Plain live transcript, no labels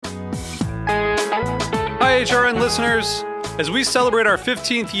HRN listeners. As we celebrate our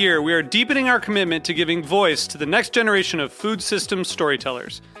 15th year, we are deepening our commitment to giving voice to the next generation of food systems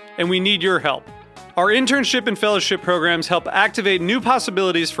storytellers, and we need your help. Our internship and fellowship programs help activate new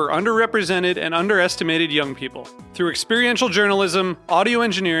possibilities for underrepresented and underestimated young people through experiential journalism, audio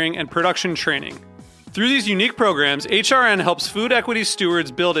engineering, and production training. Through these unique programs, HRN helps food equity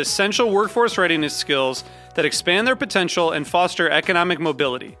stewards build essential workforce readiness skills that expand their potential and foster economic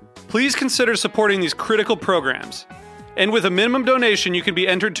mobility. Please consider supporting these critical programs. And with a minimum donation, you can be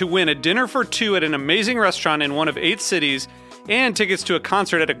entered to win a dinner for two at an amazing restaurant in one of 8 cities and tickets to a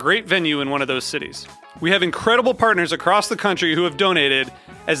concert at a great venue in one of those cities. We have incredible partners across the country who have donated,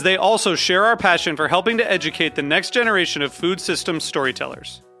 as they also share our passion for helping to educate the next generation of food systems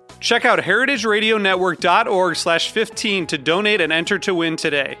storytellers. Check out heritageradionetwork.org/15 to donate and enter to win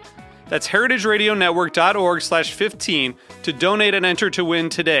today. That's heritageradionetwork.org/15 to donate and enter to win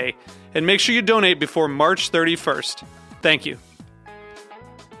today. And make sure you donate before March 31st. Thank you.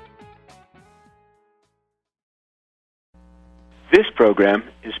 This program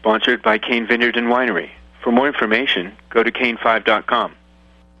is sponsored by Cane Vineyard and Winery. For more information, go to cane5.com.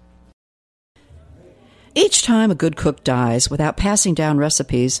 Each time a good cook dies without passing down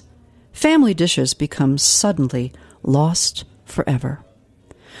recipes, family dishes become suddenly lost forever.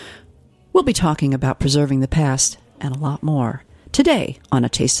 We'll be talking about preserving the past and a lot more today on A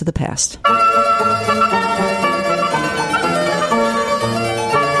Taste of the Past.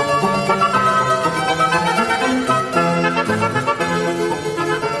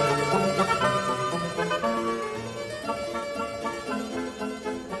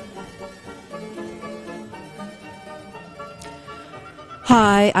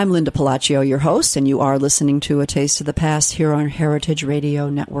 Hi, I'm Linda Palacio, your host, and you are listening to A Taste of the Past here on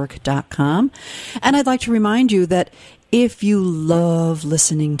heritageradionetwork.com. And I'd like to remind you that if you love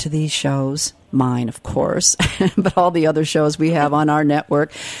listening to these shows, mine, of course, but all the other shows we have on our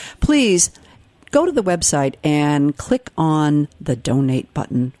network, please go to the website and click on the donate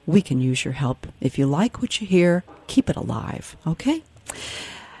button. We can use your help. If you like what you hear, keep it alive, okay?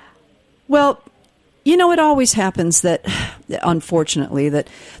 Well, you know, it always happens that, unfortunately, that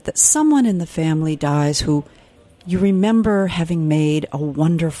someone in the family dies who you remember having made a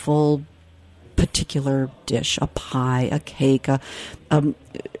wonderful particular dish, a pie, a cake, a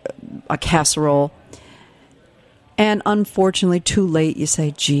casserole. And unfortunately, too late, you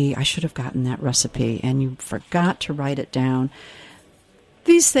say, gee, I should have gotten that recipe, and you forgot to write it down.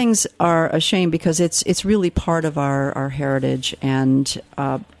 These things are a shame because it's really part of our heritage, and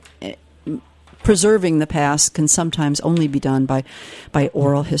preserving the past can sometimes only be done by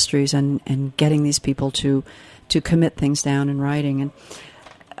oral histories and getting these people to commit things down in writing.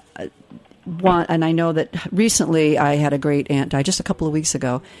 And I know that recently I had a great aunt die just a couple of weeks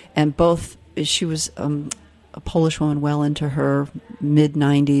ago, and she was a Polish woman well into her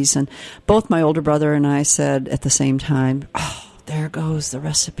mid-90s, and both my older brother and I said at the same time, oh, there goes the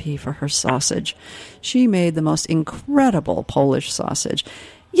recipe for her sausage. She made the most incredible Polish sausage.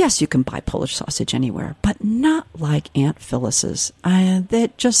 Yes, you can buy Polish sausage anywhere, but not like Aunt Phyllis's.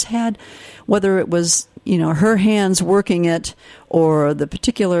 That just had, whether it was, her hands working it or the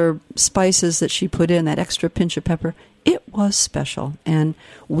particular spices that she put in, that extra pinch of pepper, it was special. And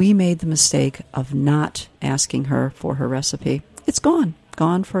we made the mistake of not asking her for her recipe. It's gone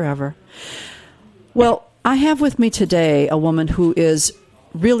forever. Well, I have with me today a woman who is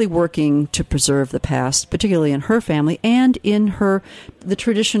really working to preserve the past, particularly in her family and in the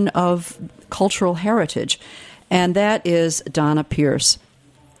tradition of cultural heritage, and that is Donna Pierce.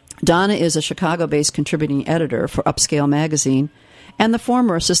 Donna is a Chicago-based contributing editor for Upscale magazine and the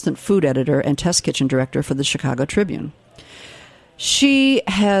former assistant food editor and test kitchen director for the Chicago Tribune. She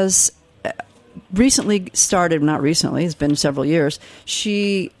has it's been several years,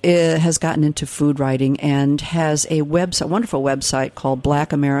 she has gotten into food writing and has a wonderful website called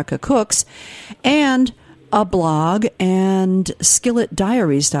Black America Cooks and a blog and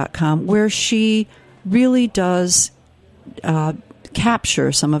skilletdiaries.com where she really does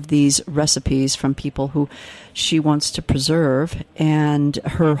capture some of these recipes from people who she wants to preserve, and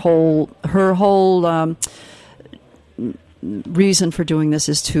her whole reason for doing this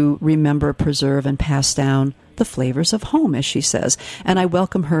is to remember, preserve, and pass down the flavors of home, as she says. And I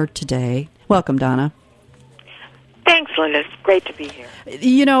welcome her today. Welcome, Donna. Thanks, Linda. It's great to be here.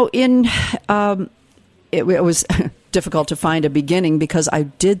 It was difficult to find a beginning because I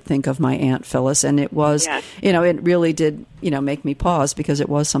did think of my Aunt Phyllis, and it was, yes. It really did, make me pause because it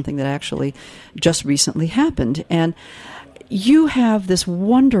was something that actually just recently happened. And you have this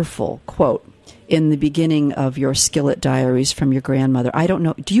wonderful quote in the beginning of your Skillet Diaries from your grandmother. I don't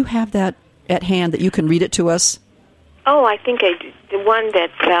know. Do you have that at hand that you can read it to us? Oh, I think the one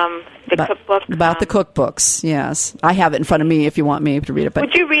that's cookbook. About the cookbooks, yes. I have it in front of me if you want me to read it. But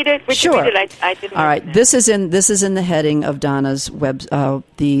would you read it? Sure. You read it? I didn't. All right. This is in the heading of Donna's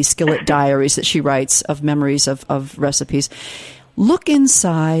the Skillet Diaries that she writes of memories of recipes. Look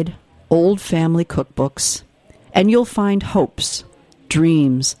inside old family cookbooks, and you'll find hopes,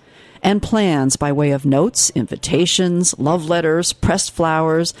 dreams, and plans by way of notes, invitations, love letters, pressed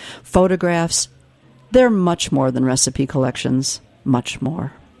flowers, photographs. They're much more than recipe collections, much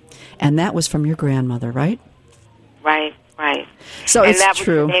more. And that was from your grandmother, right? Right. So and it's that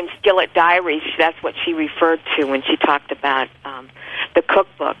true. was the name Skillet Diaries. That's what she referred to when she talked about the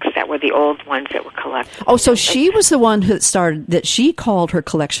cookbooks that were the old ones that were collected. Oh, so she was the one who started, that she called her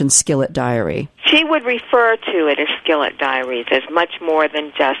collection Skillet Diary. She would refer to it as Skillet Diaries, as much more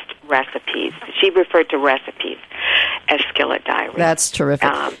than just recipes. She referred to recipes as Skillet Diaries. That's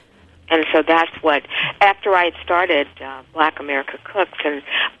terrific. And so that's what, after I had started Black America Cooks and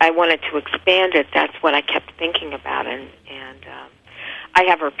I wanted to expand it, that's what I kept thinking about. And I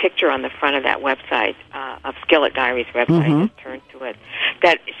have her picture on the front of that website, of Skillet Diaries website. I just turned to it.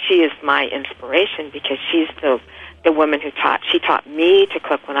 That she is my inspiration because she's the woman who taught me to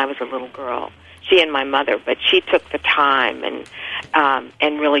cook when I was a little girl. She and my mother, but she took the time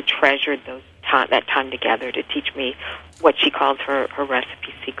and really treasured that time together to teach me what she called her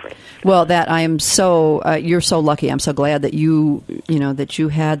recipe secret. Well, that I am so you're so lucky. I'm so glad that you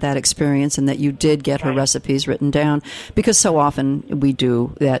had that experience and that you did get her recipes written down, because so often we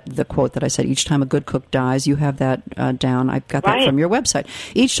do that. The quote that I said, each time a good cook dies, you have that down. I've got that from your website.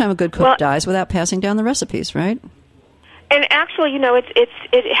 Each time a good cook dies, without passing down the recipes, right? And actually,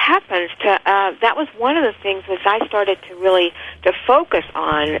 it happens to. That was one of the things as I started to focus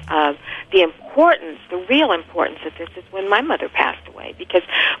on the real importance of this is when my mother passed away, because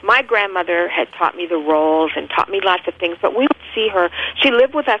my grandmother had taught me the rolls and taught me lots of things. But we would see her. She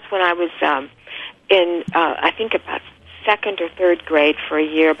lived with us when I was in I think about second or third grade for a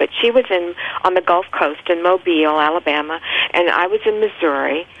year. But she was on the Gulf Coast in Mobile, Alabama, and I was in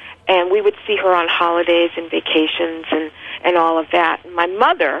Missouri. And we would see her on holidays and vacations and all of that. My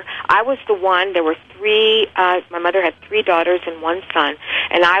mother, I was the one, there were my mother had 3 daughters and 1 son,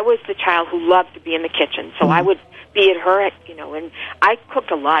 and I was the child who loved to be in the kitchen. So I would be at her, and I cooked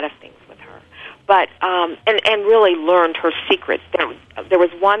a lot of things with her. But, and really learned her secrets. There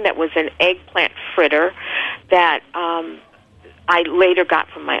was one that was an eggplant fritter that I later got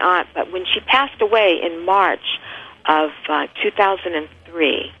from my aunt. But when she passed away in March of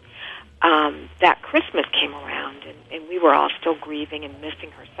 2003, that Christmas came around, and we were all still grieving and missing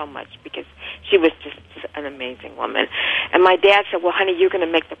her so much because she was just an amazing woman. And my dad said, well, honey, you're going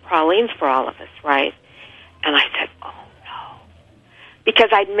to make the pralines for all of us, right? And I said, oh, no. Because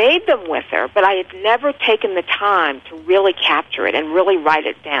I'd made them with her, but I had never taken the time to really capture it and really write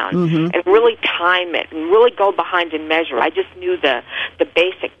it down and really time it and really go behind and measure. I just knew the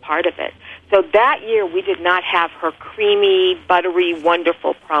basic part of it. So that year we did not have her creamy, buttery,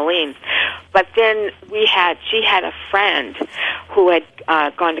 wonderful pralines. But then she had a friend who had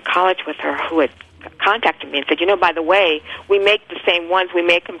gone to college with her who had contacted me and said, by the way, we make the same ones, we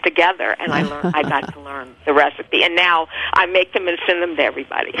make them together. And I got to learn the recipe. And now I make them and send them to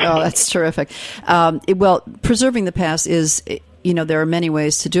everybody. Oh, that's terrific. Well, preserving the past is, there are many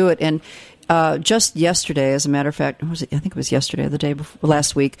ways to do it. And just yesterday, as a matter of fact, I think it was yesterday, the day before,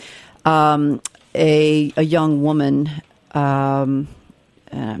 last week, a young woman,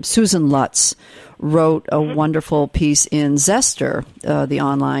 Susan Lutz, wrote a wonderful piece in Zester, the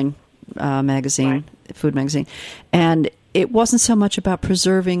online magazine, food magazine, and it wasn't so much about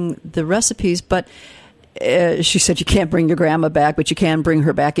preserving the recipes, but she said you can't bring your grandma back, but you can bring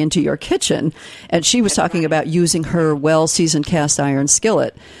her back into your kitchen. And she was talking about using her well-seasoned cast iron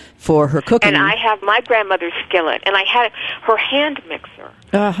skillet for her cooking. And I have my grandmother's skillet, and I had her hand mixer.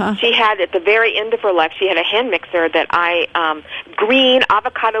 She had, at the very end of her life, she had a hand mixer that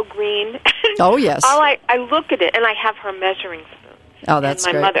avocado green. Oh, yes. I look at it, and I have her measuring spoon. Oh, that's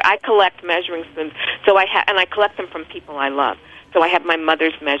and great. My mother, I collect measuring spoons, and I collect them from people I love. So I have my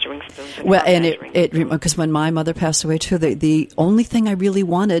mother's measuring spoons. Well, and because when my mother passed away too, the only thing I really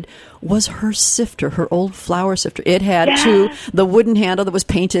wanted was her sifter, her old flour sifter. It had the wooden handle that was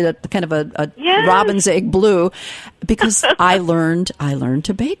painted kind of a robin's egg blue, because I learned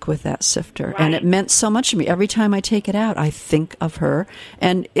to bake with that sifter, and it meant so much to me. Every time I take it out, I think of her,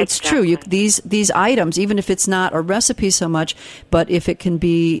 and it's true. These items, even if it's not a recipe so much, but if it can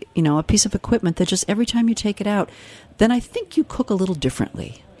be a piece of equipment that just every time you take it out, then I think you cook a little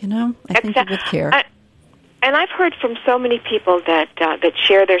differently, I think with care. And I've heard from so many people that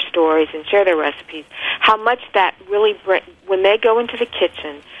share their stories and share their recipes, how much that really when they go into the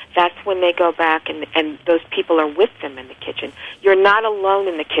kitchen, that's when they go back and those people are with them in the kitchen. You're not alone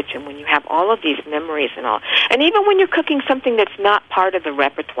in the kitchen when you have all of these memories and all. And even when you're cooking something that's not part of the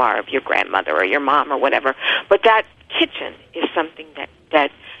repertoire of your grandmother or your mom or whatever, but that kitchen is something that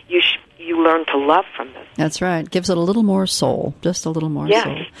you learn to love from those. That's right. Gives it a little more soul, just a little more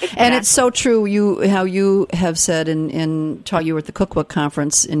soul. Exactly. And it's so true. How you have said you were at the Cookbook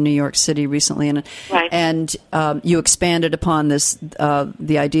Conference in New York City recently, and you expanded upon this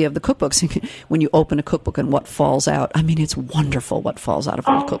the idea of the cookbooks. When you open a cookbook and what falls out, I mean, it's wonderful what falls out of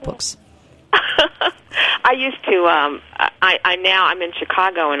those cookbooks. I used to. I'm in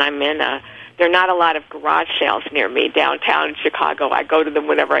Chicago, and I'm in there are not a lot of garage sales near me downtown in Chicago. I go to them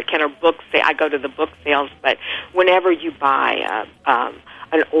whenever I can, or I go to the book sales. But whenever you buy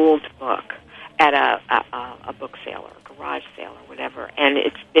an old book at a book sale or a garage sale or whatever, and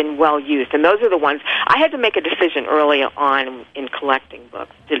it's been well used, and those are the ones I had to make a decision early on in collecting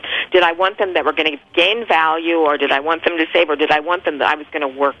books. Did I want them that were going to gain value, or did I want them to save, or did I want them that I was going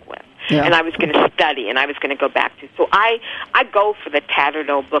to work with? Yeah. And I was going to study, and I was going to go back to. So I go for the tattered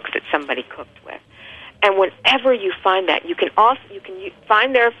old books that somebody cooked with. And whenever you find that, you can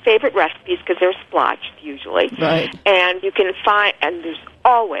find their favorite recipes because they're splotched usually. Right. And you can find, and there's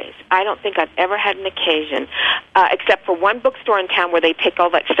always, I don't think I've ever had an occasion, except for one bookstore in town where they take all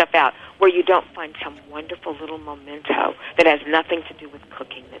that stuff out, where you don't find some wonderful little memento that has nothing to do with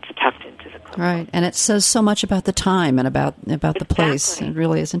cooking that's tucked into the cookbook. Right, and it says so much about the time and about the place. It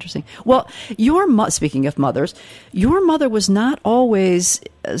really is interesting. Well, speaking of mothers, your mother was not always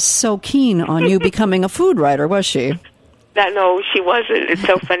so keen on you becoming a food writer, was she? No, she wasn't. It's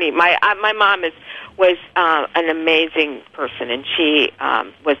so funny. My mom was an amazing person, and she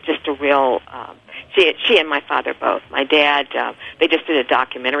was just a real. She and my father both. My dad, they just did a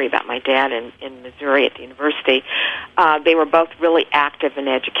documentary about my dad in Missouri at the university. They were both really active in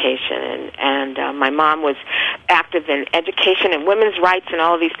education, and my mom was active in education and women's rights and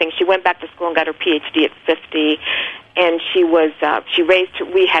all of these things. She went back to school and got her PhD at 50, and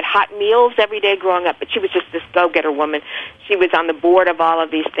we had hot meals every day growing up, but she was just this go-getter woman. She was on the board of all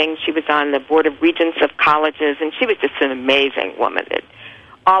of these things. She was on the board of regents of colleges, and she was just an amazing woman.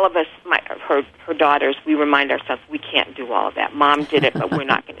 All of us, her daughters, we remind ourselves we can't do all of that. Mom did it, but we're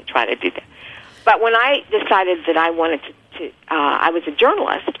not going to try to do that. But when I decided that I wanted to I was a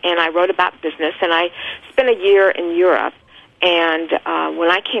journalist, and I wrote about business, and I spent a year in Europe. And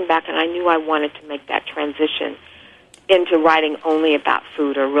when I came back, and I knew I wanted to make that transition into writing only about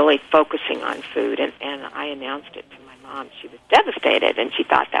food or really focusing on food, and I announced it to my mom. She was devastated, and she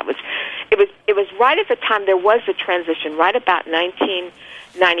thought it was right at the time there was a transition, right about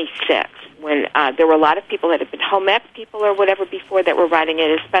 1996, when there were a lot of people that had been home ec people or whatever before that were writing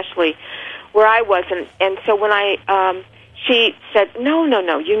it, especially where I was. And so when she said, no,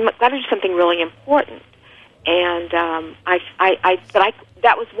 you've got to do something really important. And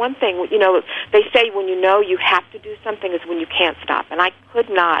that was one thing. You know, they say when you know you have to do something is when you can't stop. And I could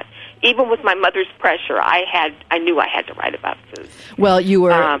not, even with my mother's pressure. I knew I had to write about food. Well, you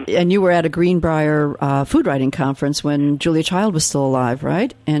were at a Greenbrier food writing conference when Julia Child was still alive,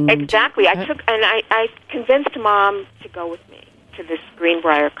 right? And exactly. I convinced Mom to go with me to this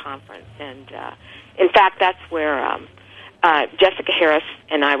Greenbrier conference, and in fact, that's where. Jessica Harris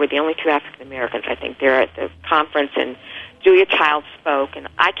and I were the only two African Americans, I think, there at the conference, and Julia Child spoke, and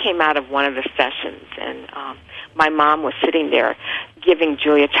I came out of one of the sessions, and my mom was sitting there giving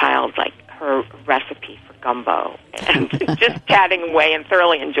Julia Child, like, her recipe for gumbo, and just chatting away and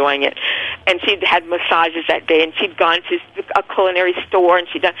thoroughly enjoying it. And she'd had massages that day, and she'd gone to a culinary store, and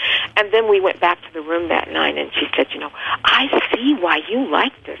and then we went back to the room that night, and she said, I see why you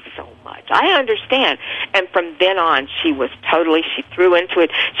like this so much. I understand. And from then on, she threw into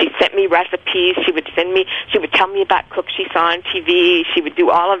it. She sent me recipes. She would tell me about cooks she saw on TV. She would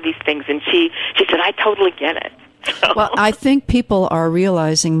do all of these things, and she said, I totally get it. So. Well, I think people are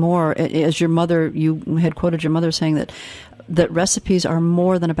realizing more, as you had quoted your mother saying that recipes are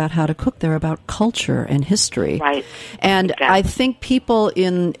more than about how to cook. They're about culture and history. Right. And exactly. I think people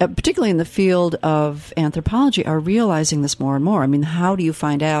particularly in the field of anthropology, are realizing this more and more. I mean, how do you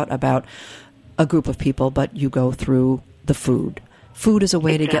find out about a group of people, but you go through the food? Food is a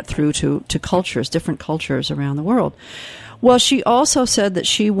way to get through to cultures, different cultures around the world. Well, she also said that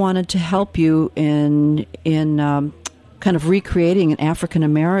she wanted to help you in kind of recreating an African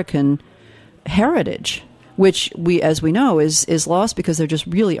American heritage, which as we know, is lost because there just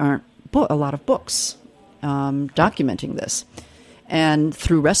really aren't a lot of books documenting this. And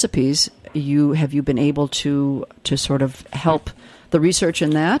through recipes, have you been able to sort of help the research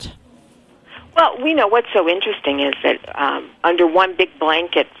in that? Well, we know what's so interesting is that under one big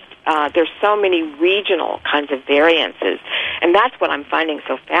blanket, there's so many regional kinds of variances, and that's what I'm finding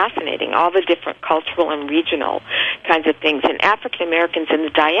so fascinating, all the different cultural and regional kinds of things. And African Americans in the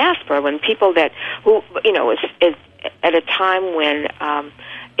diaspora, when people who is at a time when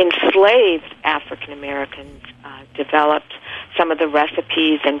enslaved African Americans developed some of the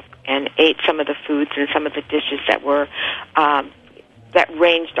recipes and ate some of the foods and some of the dishes that were that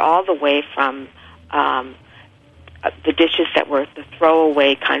ranged all the way from the dishes that were the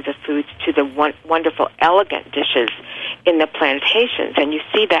throwaway kinds of foods to the wonderful, elegant dishes in the plantations. And you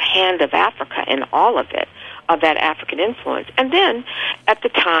see the hand of Africa in all of it, of that African influence. And then at the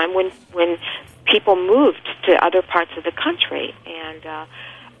time when people moved to other parts of the country and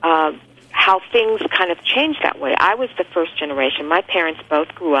how things kind of changed that way. I was the first generation. My parents both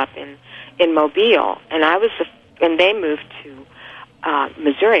grew up in Mobile, and and they moved to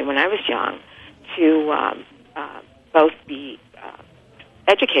Missouri when I was young to both be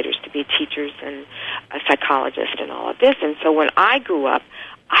educators, to be teachers and a psychologist and all of this. And so when I grew up,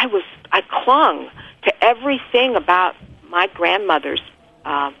 I clung to everything about my grandmother's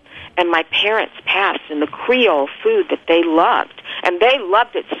and my parents' past and the Creole food that they loved. And they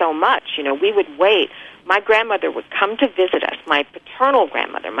loved it so much. We would wait. My grandmother would come to visit us, my paternal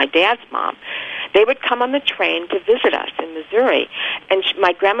grandmother, my dad's mom. They would come on the train to visit us in Missouri, and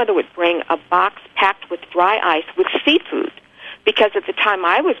my grandmother would bring a box packed with dry ice with seafood, because at the time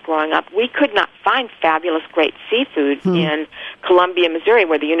I was growing up, we could not find fabulous, great seafood in Columbia, Missouri,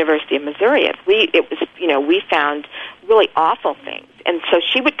 where the University of Missouri is. We found really awful things. And so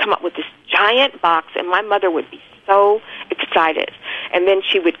she would come up with this giant box, and my mother would be so excited. And then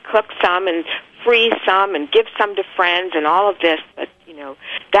she would cook some and freeze some and give some to friends and all of this. But,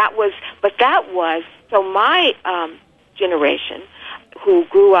 that was so my generation, who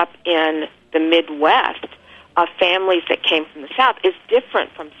grew up in the Midwest, of families that came from the South, is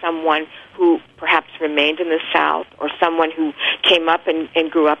different from someone who perhaps remained in the South, or someone who came up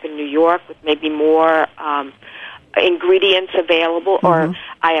and grew up in New York with maybe more ingredients available. Or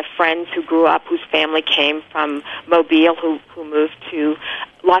I have friends who grew up whose family came from Mobile who moved to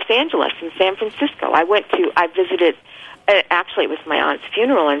Los Angeles and San Francisco. I visited, actually it was my aunt's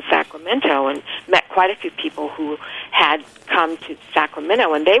funeral in Sacramento, and met quite a few people who had come to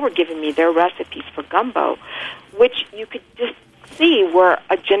Sacramento, and they were giving me their recipes for gumbo, which you could just see were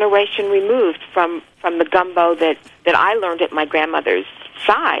a generation removed from the gumbo that I learned at my grandmother's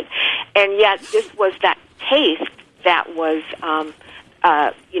side. And yet this was that taste that was,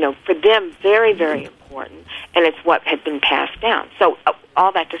 for them very, very important, and it's what had been passed down. So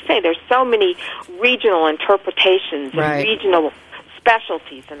all that to say, there's so many regional interpretations and regional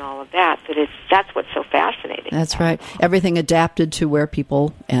specialties and all of that that's what's so fascinating. That's right. Everything adapted to where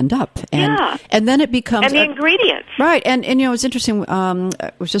people end up. And then it becomes... And the ingredients. Right. And it's interesting.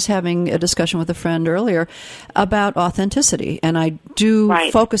 I was just having a discussion with a friend earlier about authenticity. And I do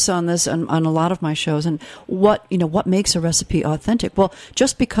focus on this on a lot of my shows. And what makes a recipe authentic? Well,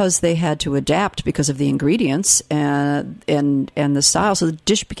 just because they had to adapt because of the ingredients and the style, so the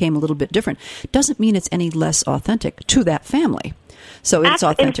dish became a little bit different, doesn't mean it's any less authentic to that family. So it's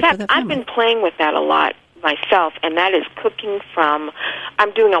authentic. In fact, for that family. I've been playing with that a lot myself, and that is cooking from.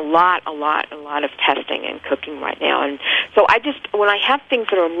 I'm doing a lot of testing and cooking right now, and so when I have things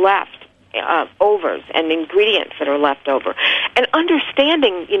that are left overs and ingredients that are left over, and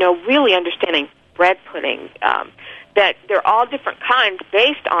understanding, really understanding bread pudding, that they're all different kinds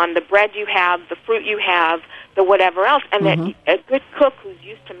based on the bread you have, the fruit you have, the whatever else, and that a good cook who's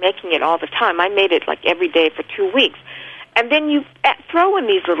used to making it all the time. I made it like every day for 2 weeks. And then you throw in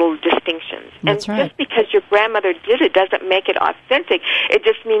these little distinctions. That's and right. Just because your grandmother did it doesn't make it authentic. It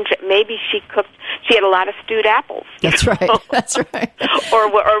just means that maybe she had a lot of stewed apples. That's right. That's right.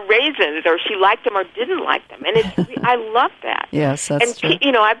 or raisins, or she liked them or didn't like them. And I love that. Yes, that's true.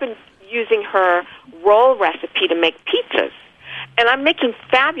 And, I've been using her roll recipe to make pizzas. And I'm making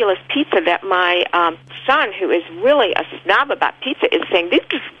fabulous pizza that my son, who is really a snob about pizza, is saying, this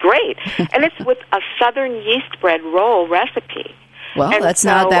is great. And it's with a southern yeast bread roll recipe. Well, and that's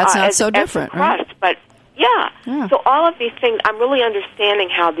not so different, crust, right? But, yeah. So all of these things, I'm really understanding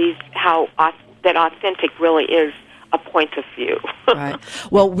how that authentic really is a point of view. Right.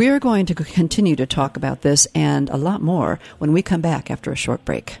 Well, we're going to continue to talk about this and a lot more when we come back after a short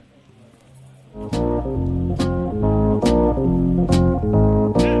break.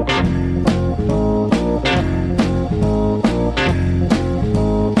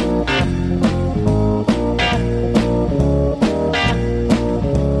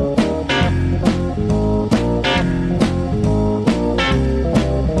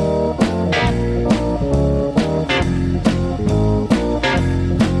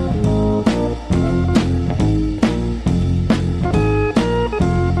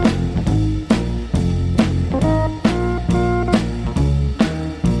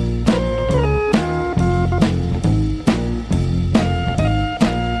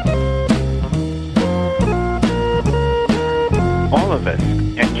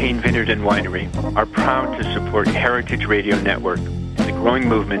 Vinderton Winery are proud to support Heritage Radio Network and the growing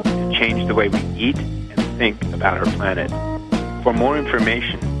movement to change the way we eat and think about our planet. For more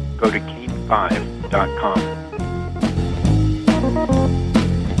information, go to cane5.com.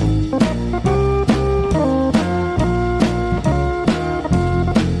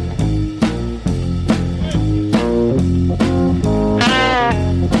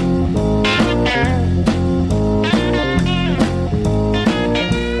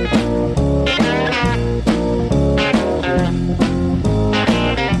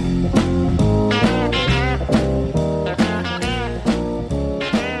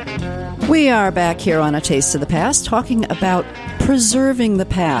 We are back here on A Taste of the Past talking about preserving the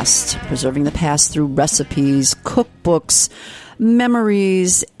past through recipes, cookbooks,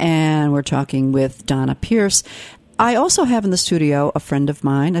 memories, and we're talking with Donna Pierce. I also have in the studio a friend of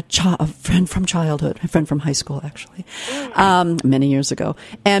mine, a friend from childhood, a friend from high school, actually, many years ago.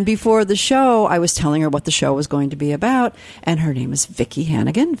 And before the show, I was telling her what the show was going to be about, and her name is Vicki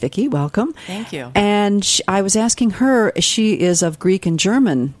Hannigan. Vicki, welcome. Thank you. And I was asking her, she is of Greek and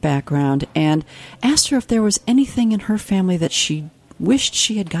German background, and asked her if there was anything in her family that she wished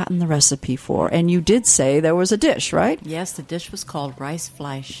she had gotten the recipe for. And you did say there was a dish, right? Yes, the dish was called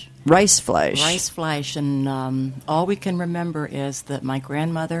Reisfleisch. Reisfleisch, and all we can remember is that my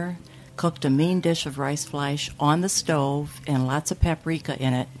grandmother cooked a mean dish of Reisfleisch on the stove and lots of paprika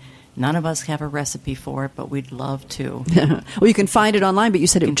in it. None of us have a recipe for it, but we'd love to. Well, you can find it online, but you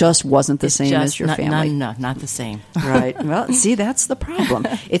said it just wasn't the same as your family. No, not the same. Right. Well, see, that's the problem.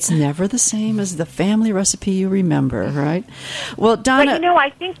 It's never the same as the family recipe you remember, right? Well, Donna...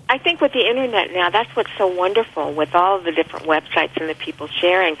 But, I think with the Internet now, that's what's so wonderful with all of the different websites and the people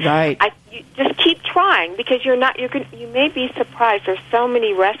sharing. Right. You just keep trying, because you may be surprised. There's so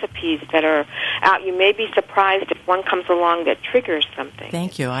many recipes that are out. You may be surprised if one comes along that triggers something.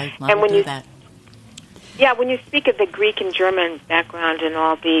 Thank you. I love to do that. Yeah, when you speak of the Greek and German background and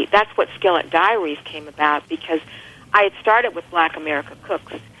all that's what Skillet Diaries came about, because I had started with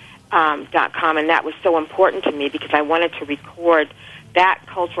BlackAmericaCooks.com, and that was so important to me because I wanted to record that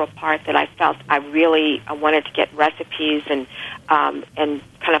cultural part that I felt I wanted to get recipes and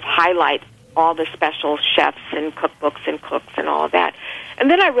kind of highlight all the special chefs and cookbooks and cooks and all of that. And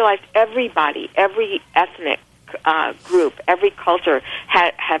then I realized everybody, every ethnic group, every culture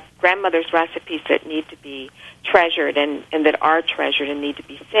have grandmother's recipes that need to be treasured and that are treasured and need to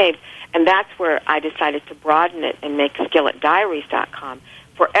be saved. And that's where I decided to broaden it and make SkilletDiaries.com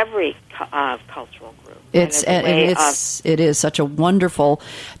for every cultural group. It is such a wonderful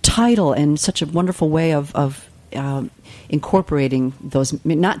title and such a wonderful way of incorporating those,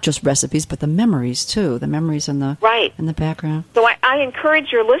 not just recipes, but the memories too, the memories in the background. So I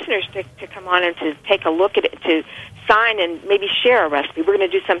encourage your listeners to come on and to take a look at it, to sign and maybe share a recipe. We're going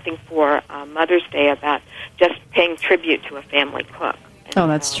to do something for Mother's Day about just paying tribute to a family cook. Oh,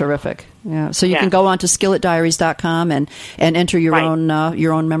 that's terrific. Yeah. So you can go on to SkilletDiaries.com and enter your own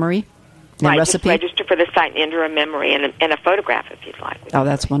memory and recipe. Just register for the site and enter a memory and a photograph if you'd like. Oh,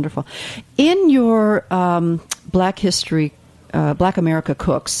 that's wonderful. In your Black History, Black America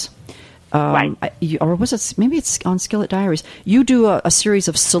Cooks, or was it? Maybe it's on Skillet Diaries. You do a series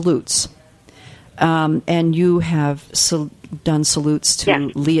of salutes, and you have done salutes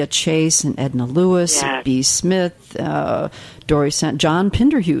to Leah Chase and Edna Lewis, B. Smith, Dory John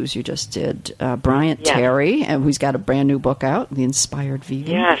Pinderhughes. You just did Bryant Terry, who's got a brand new book out, The Inspired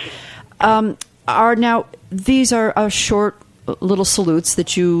Vegan. Yes. These are short little salutes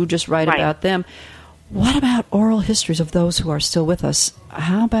that you just write about them. What about oral histories of those who are still with us?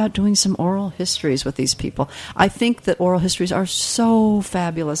 How about doing some oral histories with these people? I think that oral histories are so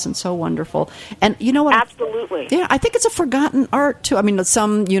fabulous and so wonderful. And you know what? Absolutely. I think it's a forgotten art, too. I mean,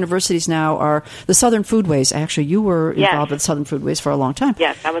 some universities now are... The Southern Foodways, actually, you were involved with Southern Foodways for a long time.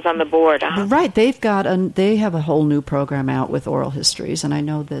 Yes, I was on the board. Right. They have a whole new program out with oral histories, and I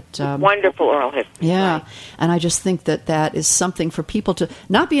know that... wonderful oral histories. Yeah. Right. And I just think that is something for people to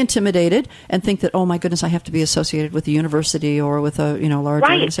not be intimidated and think that, oh, my goodness, I have to be associated with a university or with a large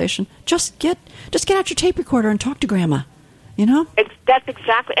organization. Just get out your tape recorder and talk to Grandma. That's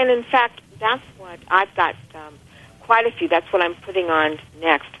exactly, and in fact, that's what I've got. Quite a few. That's what I'm putting on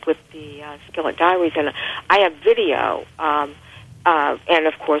next with the Skillet Diaries, and I have video, and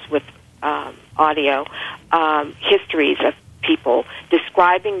of course with audio histories of people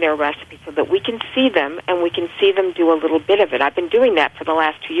describing their recipes so that we can see them and we can see them do a little bit of it. I've been doing that for the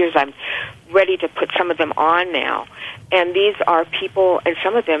last 2 years. I'm ready to put some of them on now. And these are people, and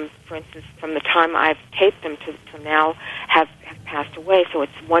some of them, for instance, from the time I've taped them to now have passed away. So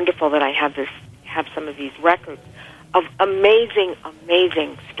it's wonderful that I have some of these records of amazing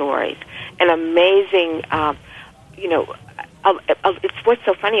stories and amazing, it's what's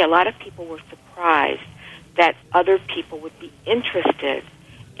so funny. A lot of people were surprised that other people would be interested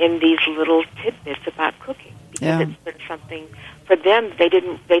in these little tidbits about cooking, because it's been something for them.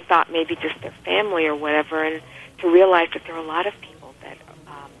 They thought maybe just their family or whatever, and to realize that there are a lot of people that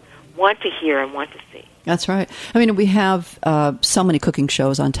want to hear and want to see. That's right. I mean, we have so many cooking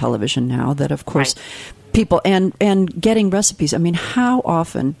shows on television now that, of course, people and getting recipes. I mean, how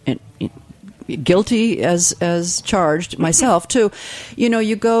often? Guilty as charged myself too.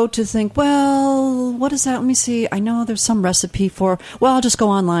 You go to think, well, what is that? Let me see. I know there's some recipe for. Well, I'll just go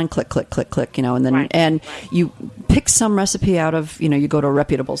online, click, and then you pick some recipe out of. You go to a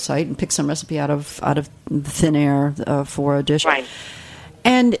reputable site and pick some recipe out of thin air for a dish. Right.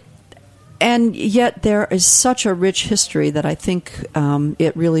 And yet there is such a rich history that I think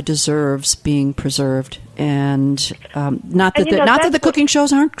it really deserves being preserved. And not that the cooking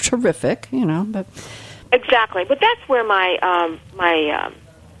shows aren't terrific, but exactly. But that's where my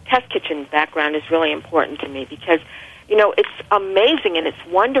test kitchen background is really important to me, because it's amazing and it's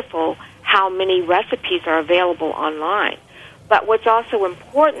wonderful how many recipes are available online. But what's also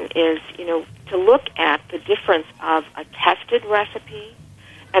important is to look at the difference of a tested recipe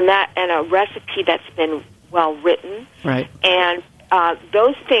and a recipe that's been well written, right? And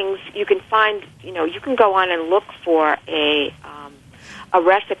those things you can find. You can go on and look for a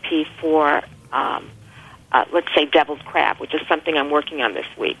recipe for, let's say, deviled crab, which is something I'm working on this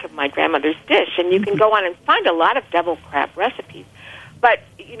week of my grandmother's dish, and you can go on and find a lot of deviled crab recipes. But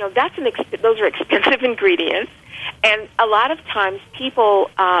those are expensive ingredients, and a lot of times people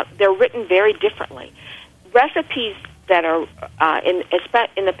they're written very differently. Recipes that are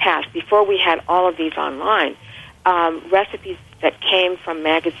in the past, before we had all of these online, recipes that came from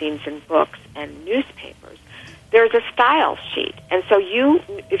magazines and books and newspapers, there's a style sheet. And so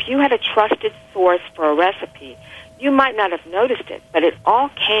if you had a trusted source for a recipe, you might not have noticed it, but it all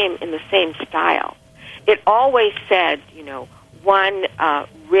came in the same style. It always said, 1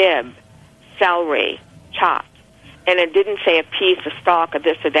 rib, celery, chopped. And it didn't say a piece, a stalk, or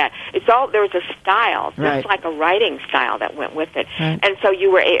this or that. There was a style, just like a writing style that went with it. Right. And so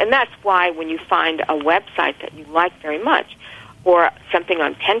and that's why when you find a website that you like very much, or something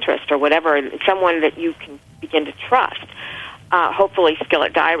on Pinterest or whatever, someone that you can begin to trust, hopefully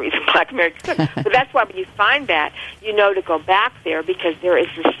Skillet Diaries and Black American Cook. But that's why when you find that, to go back there, because there is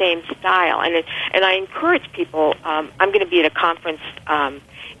the same style. And I encourage people. I'm going to be at a conference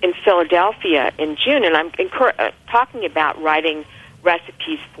in Philadelphia in June, and I'm talking about writing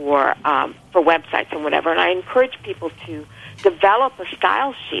recipes for websites and whatever. And I encourage people to develop a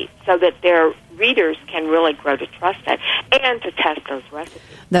style sheet so that their readers can really grow to trust that and to test those recipes.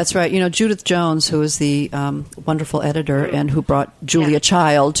 That's right. Judith Jones, who is the wonderful editor and who brought Julia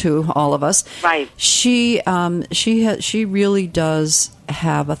Child to all of us. Right. She really does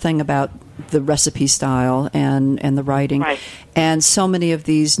have a thing about the recipe style and the writing. Right. And so many of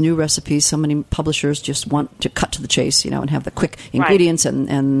these new recipes, so many publishers just want to cut to the chase, and have the quick ingredients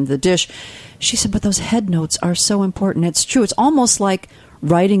and the dish. She said, but those head notes are so important. It's true. It's almost like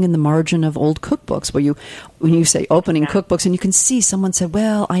writing in the margin of old cookbooks, when you say opening cookbooks, and you can see someone said,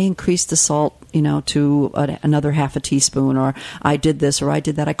 well, I increased the salt, to another half a teaspoon, or I did this, or I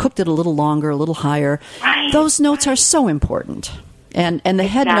did that. I cooked it a little longer, a little higher. Right. Those notes are so important. And the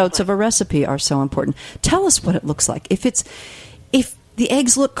head notes of a recipe are so important. Tell us what it looks like. If the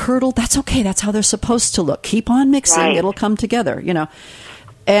eggs look curdled, that's okay. That's how they're supposed to look. Keep on mixing. Right. It'll come together,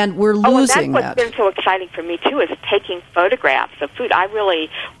 And we're losing that. What's been so exciting for me, too, is taking photographs of food. I really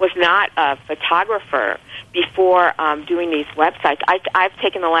was not a photographer before doing these websites. I've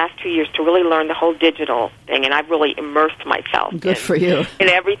taken the last 2 years to really learn the whole digital thing, and I've really immersed myself for you. In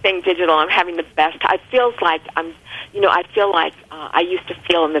everything digital. I'm having the best. I feel like I used to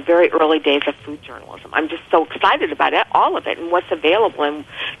feel in the very early days of food journalism. I'm just so excited about all of it, and what's available, and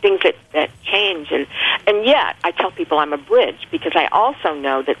things that change. And yet, I tell people I'm a bridge, because I also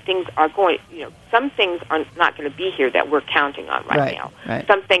know that things are going, some things are not going to be here that we're counting on right now. Right.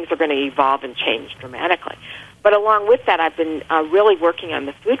 Some things are going to evolve and change dramatically. But along with that, I've been really working on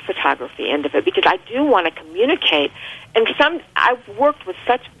the food photography end of it, because I do want to communicate. And I've worked with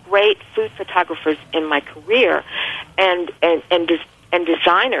such great food photographers in my career, and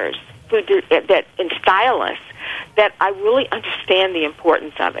designers, and stylists, that I really understand the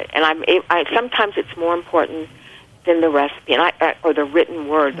importance of it. And I sometimes it's more important than the recipe, or the written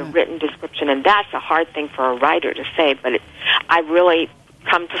word, the written description. And that's a hard thing for a writer to say, but I really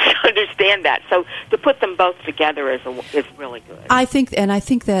come to understand that. So to put them both together is really good. I think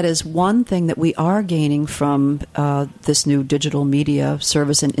that is one thing that we are gaining from this new digital media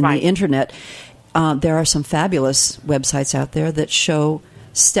service in the internet. There are some fabulous websites out there that show.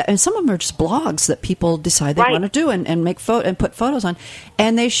 And some of them are just blogs that people decide they want to do and make and put photos on,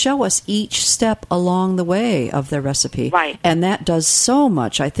 and they show us each step along the way of their recipe. Right. And that does so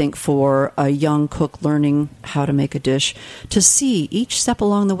much, I think, for a young cook learning how to make a dish, to see each step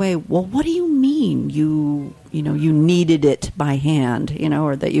along the way. Well, what do you mean you kneaded it by hand,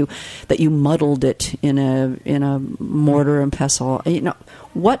 or that you muddled it in a mortar and pestle?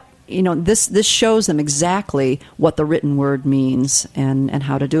 What. This shows them exactly what the written word means and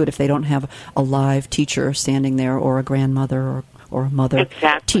how to do it if they don't have a live teacher standing there, or a grandmother or a mother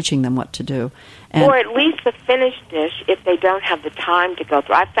teaching them what to do. Or at least the finished dish if they don't have the time to go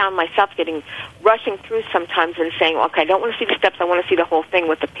through. I found myself rushing through sometimes and saying, okay, I don't want to see the steps, I want to see the whole thing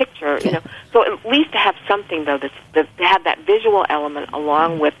with the picture. So at least to have something, though, to have that visual element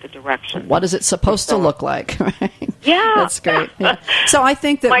along with the direction. What is it supposed to look like? Right? Yeah. That's great. Yeah. So I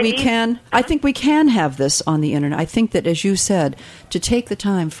think that we can have this on the internet. I think that, as you said, to take the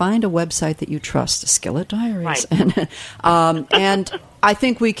time, find a website that you trust, Skillet Diaries. Right. And I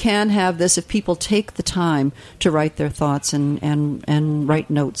think we can have this if people take the time to write their thoughts and write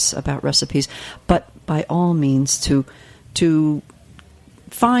notes about recipes. But by all means, to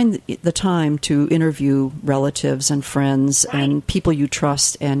find the time to interview relatives and friends and people you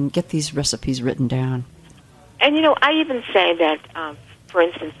trust and get these recipes written down. And, I even say that, for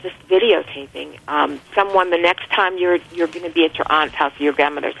instance, just videotaping someone the next time you're going to be at your aunt's house or your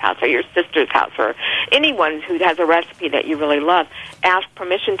grandmother's house or your sister's house or anyone who has a recipe that you really love, ask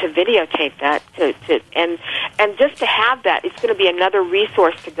permission to videotape that and just to have that, it's going to be another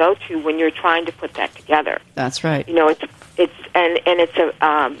resource to go to when you're trying to put that together. That's right. It's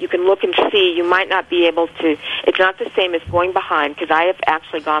you can look and see. You might not be able to. It's not the same as going behind, because I have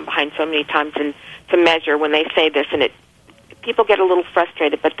actually gone behind so many times to measure when they say this, and people get a little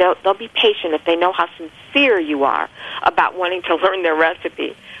frustrated, but they'll be patient if they know how sincere you are about wanting to learn their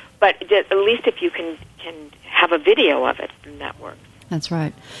recipe. But at least if you can have a video of it, then that works. That's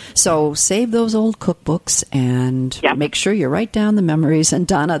right. So save those old cookbooks and make sure you write down the memories. And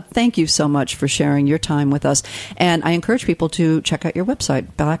Donna, thank you so much for sharing your time with us. And I encourage people to check out your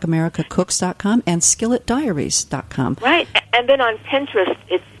website, blackamericacooks.com and skilletdiaries.com. Right. And then on Pinterest,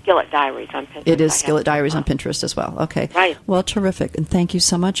 it's Skillet Diaries on Pinterest. It is Skillet Diaries on Pinterest as well. Okay. Right. Well, terrific. And thank you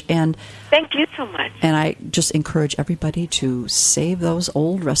so much. And thank you so much. And I just encourage everybody to save those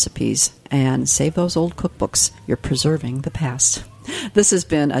old recipes and save those old cookbooks. You're preserving the past. This has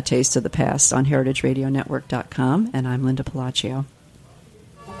been A Taste of the Past on HeritageRadioNetwork.com, and I'm Linda Palacio.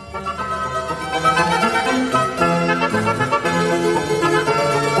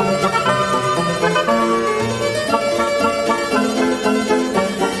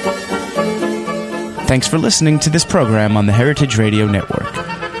 Thanks for listening to this program on the Heritage Radio Network.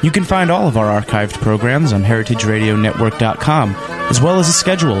 You can find all of our archived programs on HeritageRadioNetwork.com, as well as a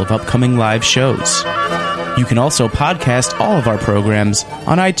schedule of upcoming live shows. You can also podcast all of our programs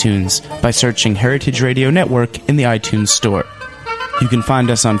on iTunes by searching Heritage Radio Network in the iTunes Store. You can find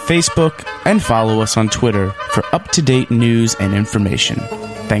us on Facebook and follow us on Twitter for up-to-date news and information.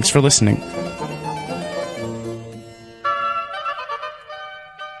 Thanks for listening.